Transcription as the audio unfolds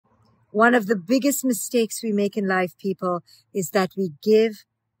One of the biggest mistakes we make in life, people, is that we give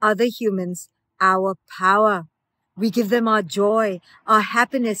other humans our power. We give them our joy, our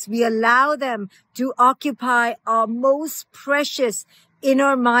happiness. We allow them to occupy our most precious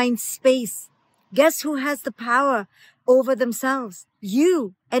inner mind space. Guess who has the power over themselves?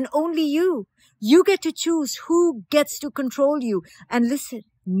 You, and only you. You get to choose who gets to control you. And listen,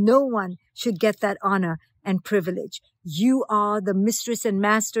 no one should get that honor and privilege. You are the mistress and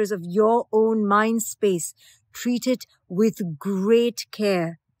masters of your own mind space. Treat it with great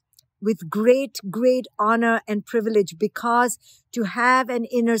care, with great, great honor and privilege, because to have an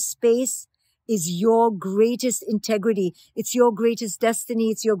inner space is your greatest integrity. It's your greatest destiny.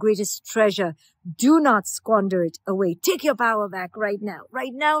 It's your greatest treasure. Do not squander it away. Take your power back right now,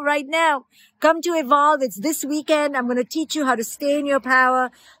 right now, right now. Come to Evolve. It's this weekend. I'm going to teach you how to stay in your power,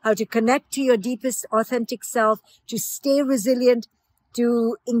 how to connect to your deepest authentic self, to stay resilient,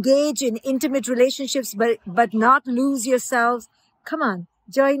 to engage in intimate relationships, but not lose yourselves. Come on,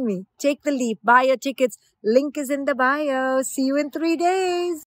 join me. Take the leap. Buy your tickets. Link is in the bio. See you in 3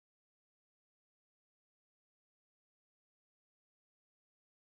 days.